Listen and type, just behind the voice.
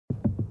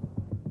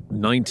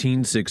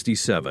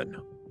1967.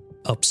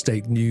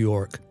 Upstate New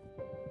York.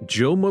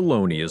 Joe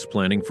Maloney is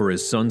planning for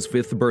his son's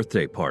 5th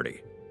birthday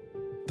party.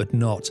 But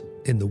not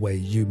in the way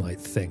you might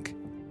think.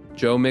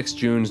 Joe mixed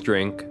June's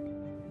drink.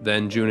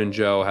 Then June and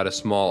Joe had a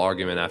small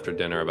argument after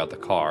dinner about the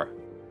car.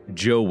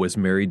 Joe was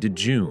married to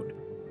June,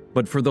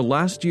 but for the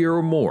last year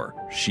or more,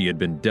 she had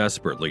been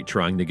desperately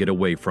trying to get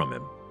away from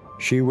him.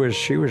 She was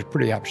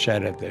pretty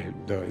upset at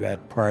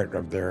that part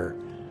of their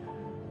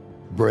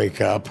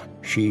breakup.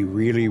 She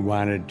really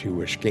wanted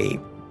to escape.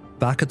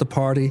 Back at the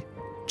party,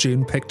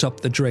 June picked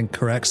up the drink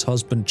her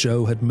ex-husband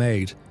Joe had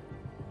made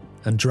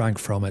and drank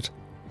from it.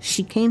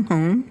 She came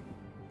home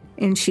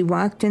and she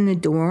walked in the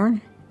door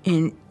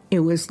and it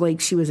was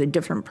like she was a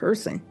different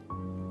person.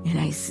 And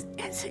I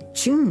said,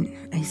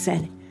 June, I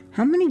said,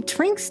 how many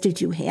drinks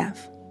did you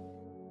have?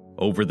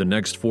 Over the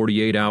next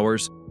 48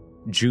 hours,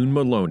 June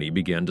Maloney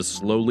began to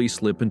slowly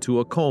slip into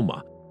a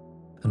coma.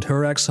 And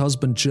her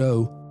ex-husband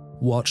Joe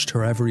watched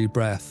her every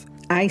breath.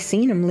 I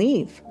seen him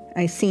leave.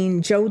 I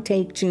seen Joe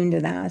take June to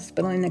the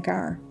hospital in the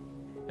car.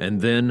 And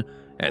then,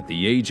 at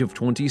the age of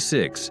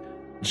 26,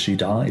 she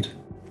died.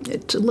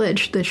 It's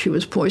alleged that she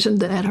was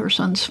poisoned at her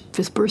son's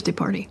 5th birthday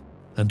party.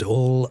 And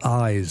all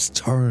eyes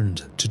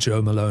turned to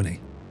Joe Maloney.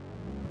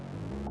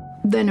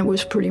 Then it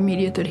was pretty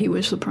immediate that he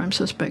was the prime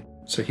suspect.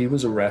 So he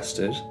was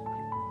arrested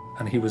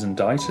and he was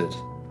indicted?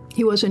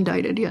 He was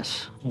indicted,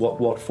 yes.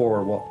 What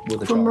for? What were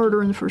the For charges?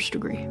 murder in the 1st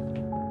degree.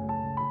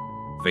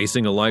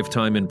 Facing a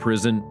lifetime in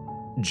prison,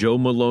 Joe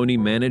Maloney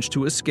managed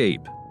to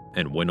escape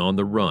and went on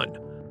the run,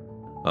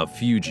 a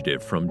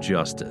fugitive from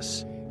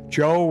justice.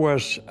 Joe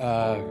was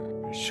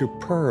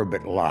superb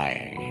at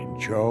lying.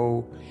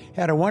 Joe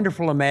had a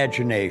wonderful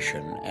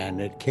imagination, and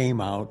it came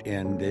out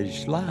in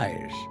these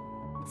lies.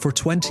 For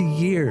 20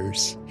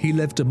 years, he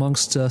lived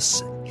amongst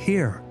us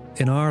here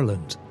in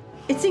Ireland.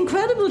 It's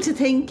incredible to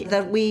think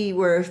that we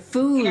were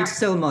fooled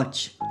so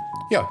much.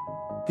 Yeah,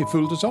 he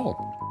fooled us all.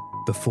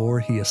 Before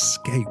he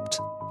escaped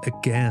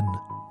again.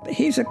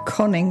 He's a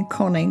cunning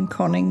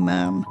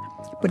man,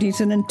 but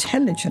he's an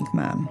intelligent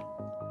man.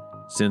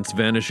 Since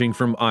vanishing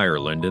from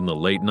Ireland in the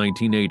late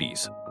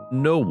 1980s,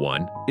 no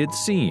one, it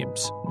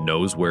seems,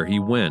 knows where he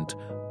went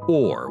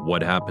or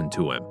what happened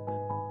to him.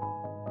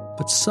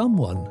 But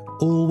someone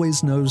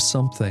always knows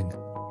something.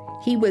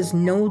 He was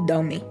no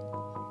dummy.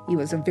 He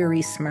was a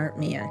very smart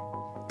man.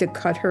 To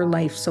cut her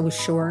life so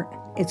short,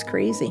 it's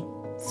crazy.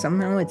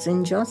 Somehow it's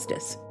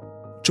injustice.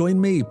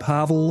 Join me,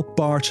 Pavel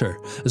Barter,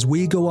 as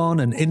we go on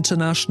an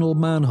international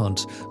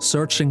manhunt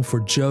searching for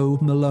Joe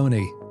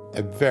Maloney.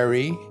 A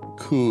very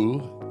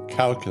cool,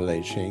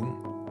 calculating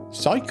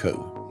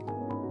psycho.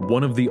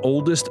 One of the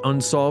oldest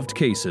unsolved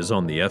cases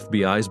on the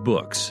FBI's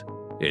books.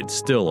 It's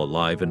still a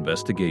live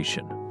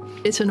investigation.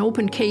 It's an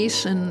open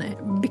case,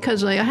 and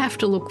because I have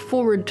to look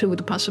forward to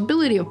the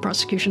possibility of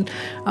prosecution,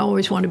 I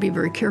always want to be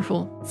very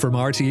careful. From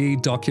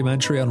RTE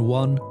Documentary on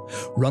 1,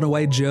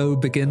 Runaway Joe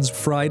begins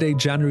Friday,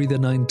 January the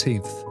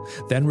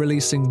 19th, then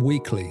releasing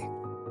weekly.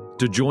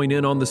 To join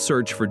in on the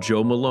search for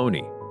Joe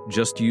Maloney,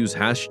 just use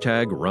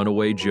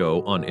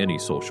 #RunawayJoe on any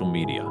social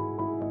media.